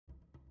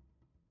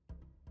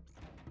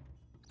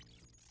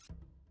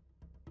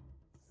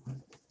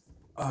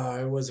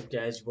What's up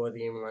guys, your boy the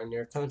Gamer Line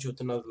here, coming to you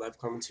with another live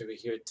commentary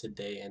here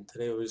today, and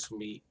today we're just going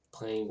to be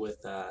playing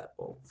with,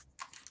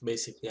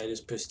 basically I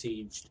just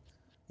prestiged,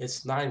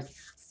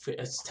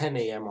 it's 10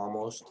 a.m.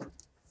 almost,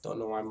 don't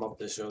know why I'm up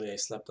this early. I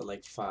slept at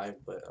like 5,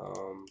 but,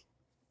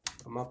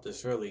 I'm up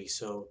this early,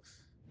 so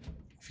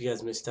if you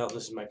guys missed out,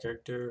 this is my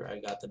character. I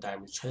got the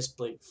diamond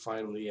chestplate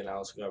finally, and I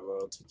also got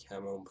royalty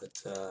camo,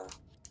 but,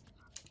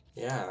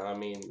 yeah, I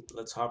mean,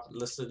 let's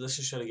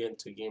just try to get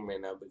into a game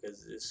right now,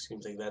 because it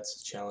seems like that's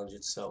a challenge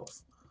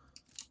itself.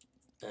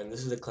 And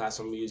this is the class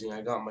I'm using.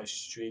 I got my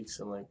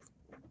streaks in like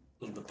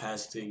the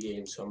past 2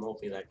 games, so I'm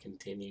hoping that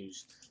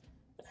continues.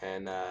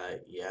 And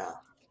yeah,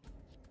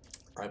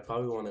 I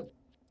probably want to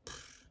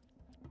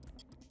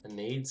a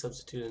nade,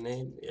 substitute a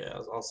nade. Yeah,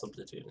 I'll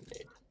substitute a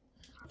nade.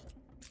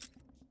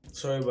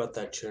 Sorry about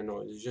that chair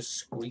noise. It's just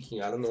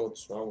squeaking. I don't know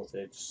what's wrong with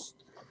it.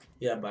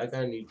 Yeah, but I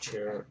got a new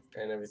chair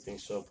and everything,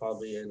 so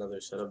probably another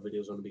setup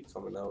video is going to be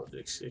coming out.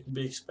 You could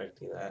be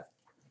expecting that.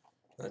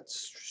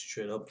 That's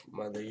straight up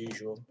the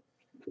usual.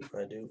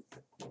 I do.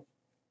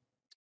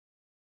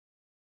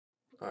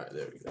 Alright,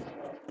 there we go.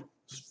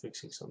 Just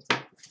fixing something.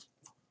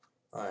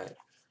 Alright.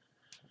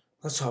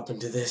 Let's hop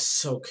into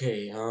this.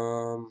 Okay,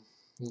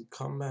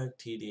 comeback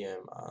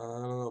TDM. I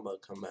don't know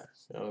about comeback.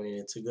 I mean,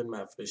 it's a good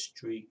map for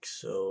streaks,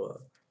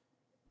 so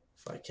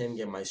if I can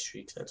get my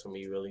streaks, that's gonna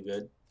be really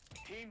good.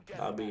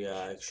 That'll be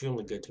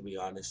extremely good, to be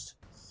honest.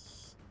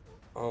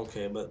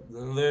 Okay, but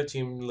their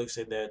team looks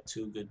like they had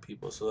 2 good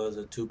people, so those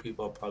are 2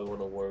 people I probably want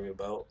to worry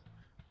about.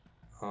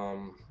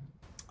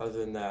 Other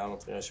than that, I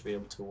don't think I should be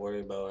able to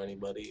worry about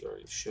anybody, or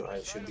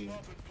I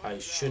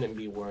shouldn't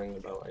be worrying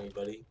about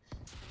anybody.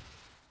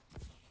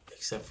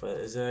 Except for,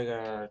 is there a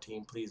guy on our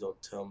team? Please don't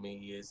tell me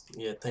he is.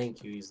 Yeah,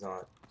 thank you, he's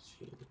not.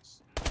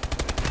 Jesus.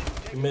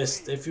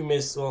 If you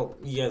missed, well,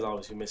 you guys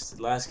obviously missed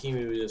it. Last game,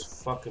 he was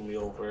just fucking me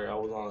over. I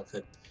was on like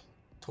a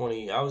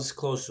 20, I was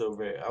close to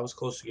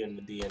getting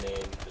the DNA, and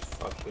he just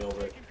fucked me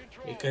over.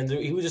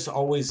 He was just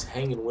always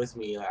hanging with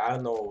me. Like, I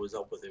don't know what was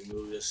up with him. He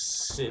was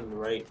just sitting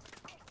right.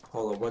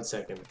 Hold on 1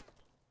 second.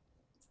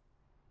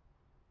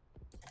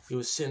 He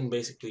was sitting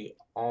basically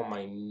on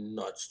my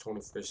nuts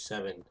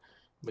 24/7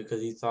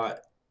 because he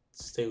thought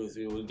stay with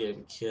me would get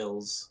him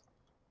kills.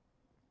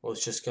 Well,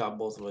 it's just got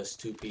both of us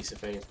 2-piece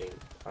if anything.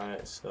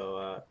 Alright,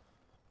 so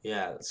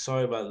yeah,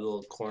 sorry about the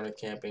little corner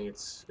camping.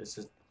 It's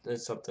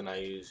something I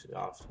use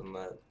often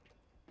when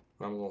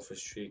I'm going for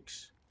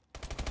streaks.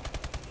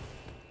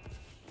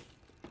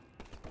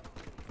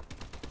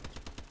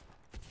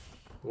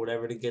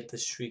 Whatever to get the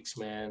streaks,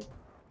 man.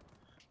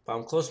 But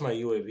I'm close to my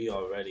UAV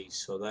already,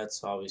 so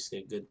that's obviously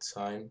a good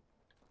sign.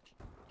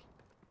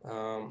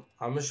 I'm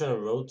just trying to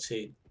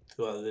rotate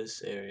throughout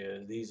this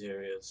area, these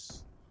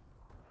areas,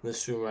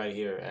 this room right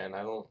here, and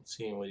I don't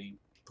see anybody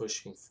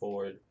pushing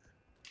forward,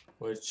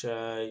 which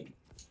I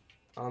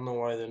don't know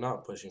why they're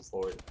not pushing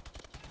forward.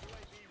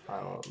 I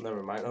don't know,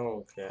 never mind.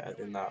 Oh, okay, I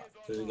did not.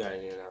 There's a guy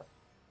in here now.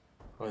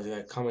 Oh, there's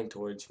a guy coming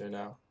towards here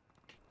now.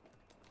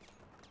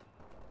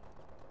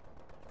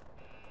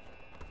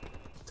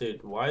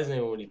 Dude, why isn't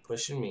anybody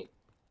pushing me?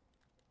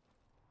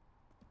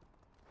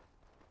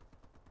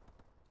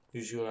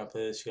 Usually when I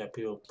play this, you got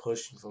people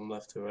pushing from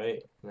left to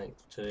right. Like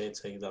today,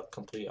 it's like the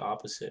complete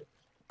opposite.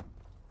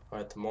 Or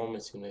at the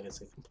moment, it seems like it's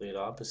the complete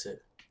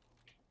opposite.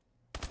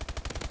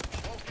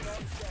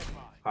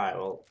 Alright,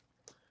 well,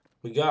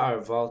 we got our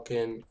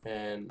Vulcan,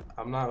 and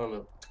I'm not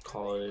gonna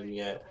call it in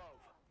yet.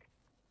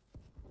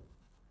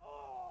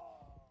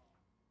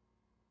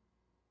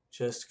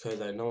 Just because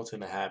I know what's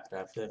gonna happen.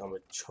 I feel like I'm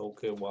gonna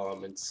choke it while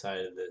I'm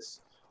inside of this.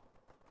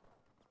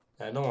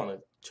 I don't want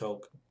to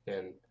choke,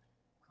 and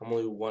I'm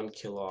only 1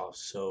 kill off,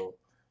 so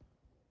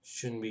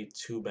shouldn't be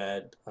too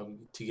bad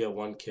to get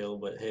 1 kill.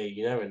 But hey,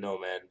 you never know,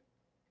 man.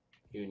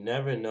 You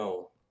never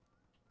know.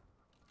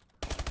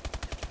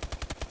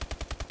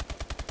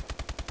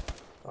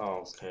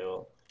 Oh, okay,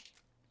 well.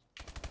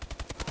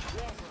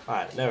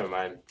 Alright, never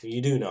mind.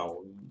 You do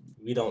know.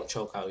 We don't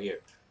choke out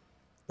here.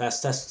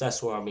 That's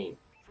what I mean.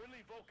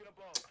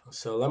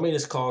 So let me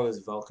just call this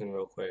Vulcan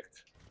real quick.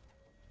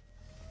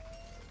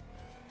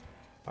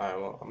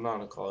 Alright, well, I'm not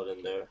gonna call it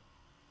in there.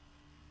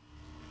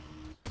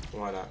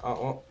 Why not?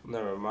 Oh,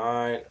 never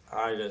mind.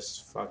 I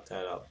just fucked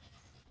that up.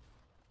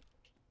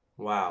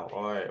 Wow,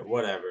 alright,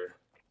 whatever.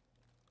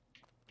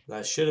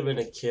 That should have been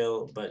a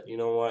kill, but you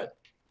know what?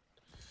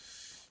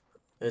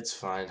 It's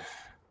fine.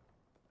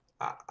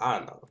 I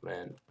don't know,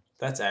 man.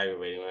 That's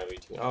aggravating whenever you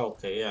do. Oh,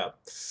 okay, yeah.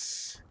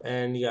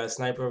 And you got a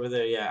sniper over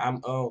there. Yeah, I'm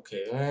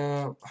okay.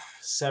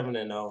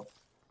 7-0.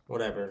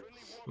 Whatever.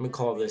 Let me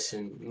call this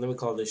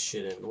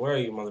shit in. Where are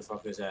you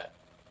motherfuckers at?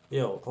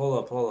 Yo, hold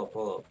up.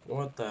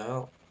 What the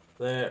hell?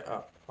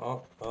 There.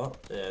 Oh,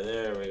 yeah,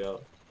 there we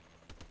go.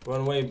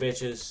 Run away,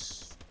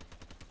 bitches.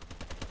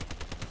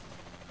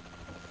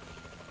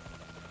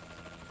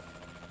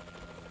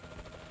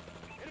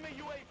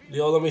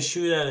 Yo, let me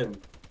shoot at him.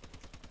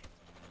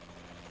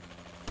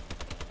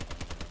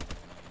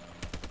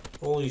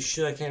 Holy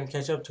shit, I can't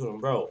catch up to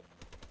him, bro.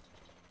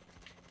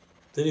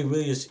 Did he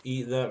really just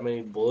eat that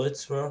many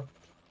bullets, bro?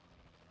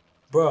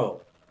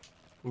 Bro.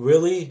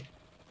 Really?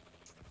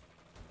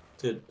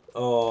 Dude,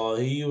 oh,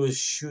 he was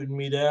shooting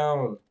me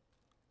down.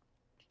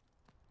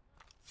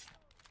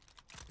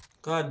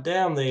 God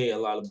damn, they ate a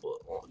lot of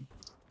bullets. I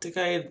think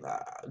I ate,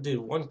 dude,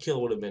 one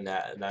kill would have been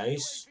that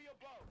nice.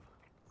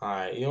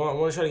 Alright, you know what? I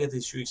want to try to get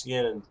these streaks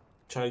again and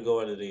try to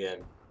go at it again.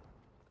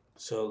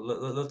 So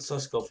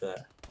let's go for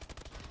that.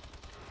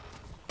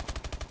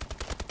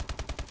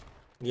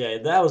 Yeah,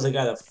 that was the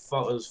guy that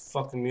was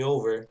fucking me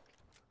over.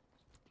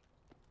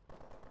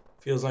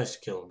 Feels nice to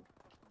kill him.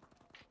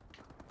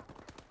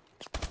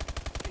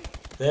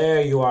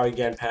 There you are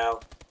again,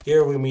 pal.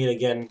 Here we meet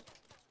again.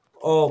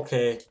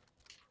 Okay.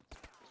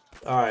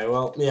 Alright,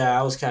 well, yeah,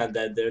 I was kind of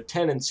dead there.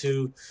 10 and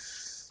 2.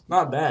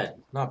 Not bad.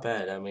 Not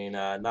bad. I mean,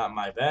 not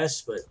my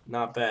best, but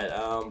not bad.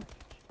 I'm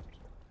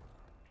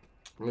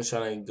just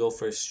trying to go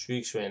for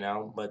streaks right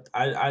now, but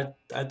I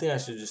think I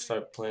should just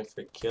start playing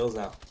for kills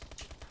now.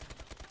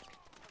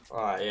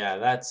 Yeah,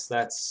 that's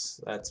a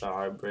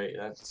heartbreak.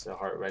 That's a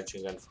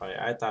heart-wrenching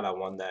gunfight. I thought I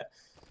won that,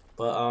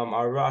 but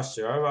our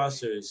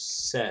roster is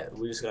set.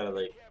 We just gotta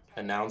like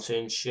announce it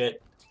and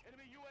shit.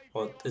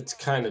 Well, it's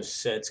kind of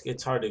set.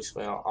 It's hard to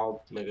explain.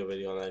 I'll make a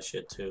video on that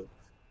shit too.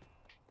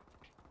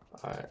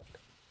 All right,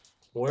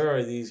 where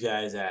are these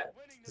guys at?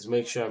 Just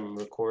make sure I'm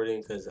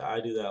recording because I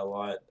do that a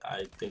lot.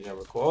 I think I'm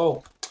record.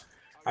 Oh,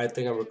 I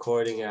think I'm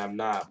recording and I'm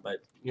not. But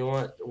you know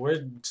what?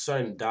 We're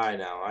starting to die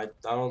now. I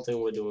don't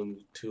think we're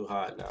doing too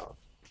hot now.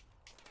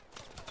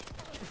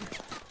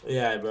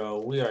 Yeah, bro,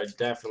 we are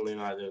definitely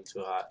not doing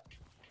too hot.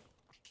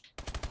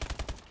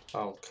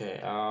 Okay,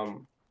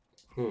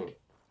 hmm.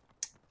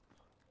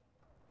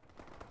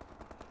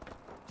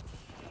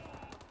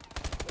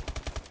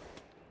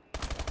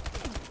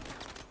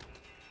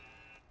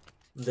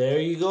 There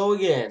you go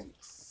again.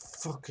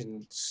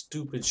 Fucking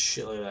stupid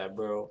shit like that,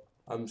 bro.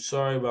 I'm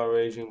sorry about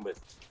raging, but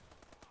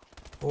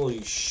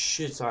holy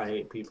shit, I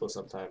hate people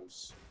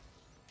sometimes.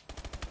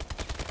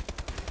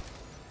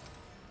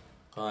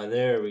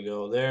 There we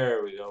go,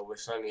 there we go. We're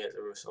starting to get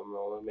there with some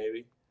rolling,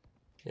 maybe.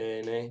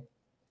 Yay, nay?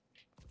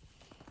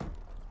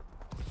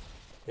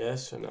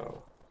 Yes or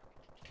no?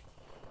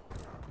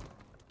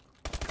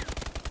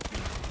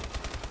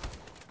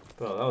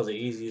 Bro, that was the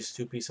easiest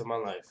two-piece of my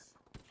life.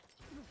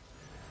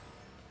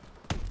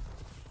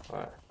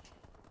 Alright.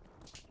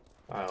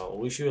 Alright, well,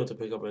 we should be able to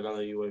pick up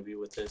another UAV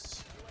with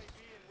this.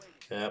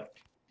 Yep.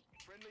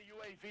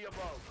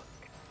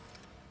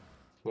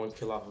 One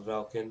kill off of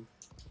Valken.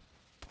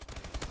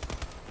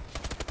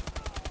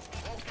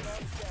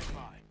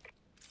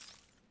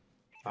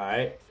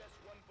 Alright.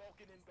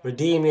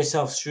 Redeem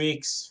yourself,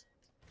 Streaks.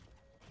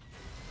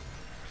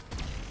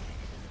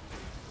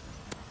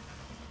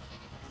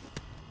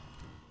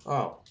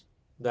 Oh.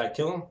 Did I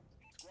kill him?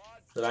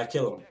 Did I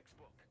kill him?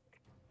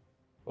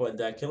 What,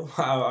 did I kill him?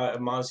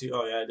 I'm honestly,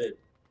 oh yeah, I did.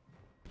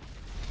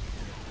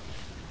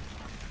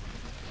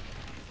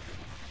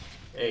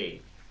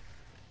 Hey.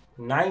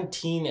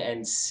 19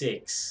 and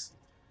 6.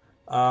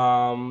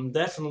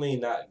 Definitely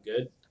not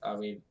good. I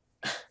mean,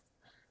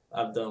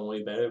 I've done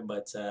way better,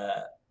 but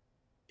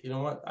you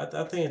know what? I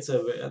think I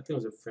think it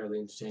was a fairly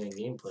entertaining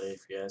gameplay,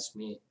 if you ask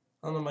me.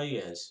 I don't know about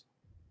you guys,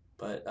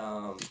 but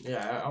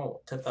yeah, I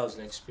don't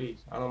 10,000 XP.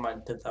 I don't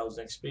mind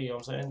 10,000 XP. You know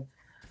what I'm saying?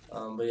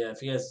 But yeah,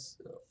 if you guys,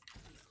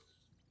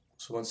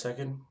 so 1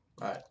 second.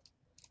 All right.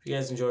 If you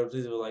guys enjoyed,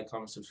 please leave a like,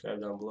 comment, subscribe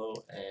down below,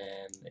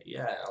 and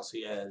yeah, I'll see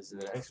you guys in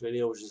the next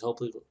video, which is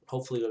hopefully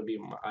going to be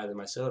either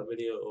my setup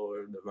video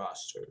or the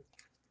roster.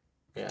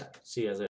 Yeah, see you guys later.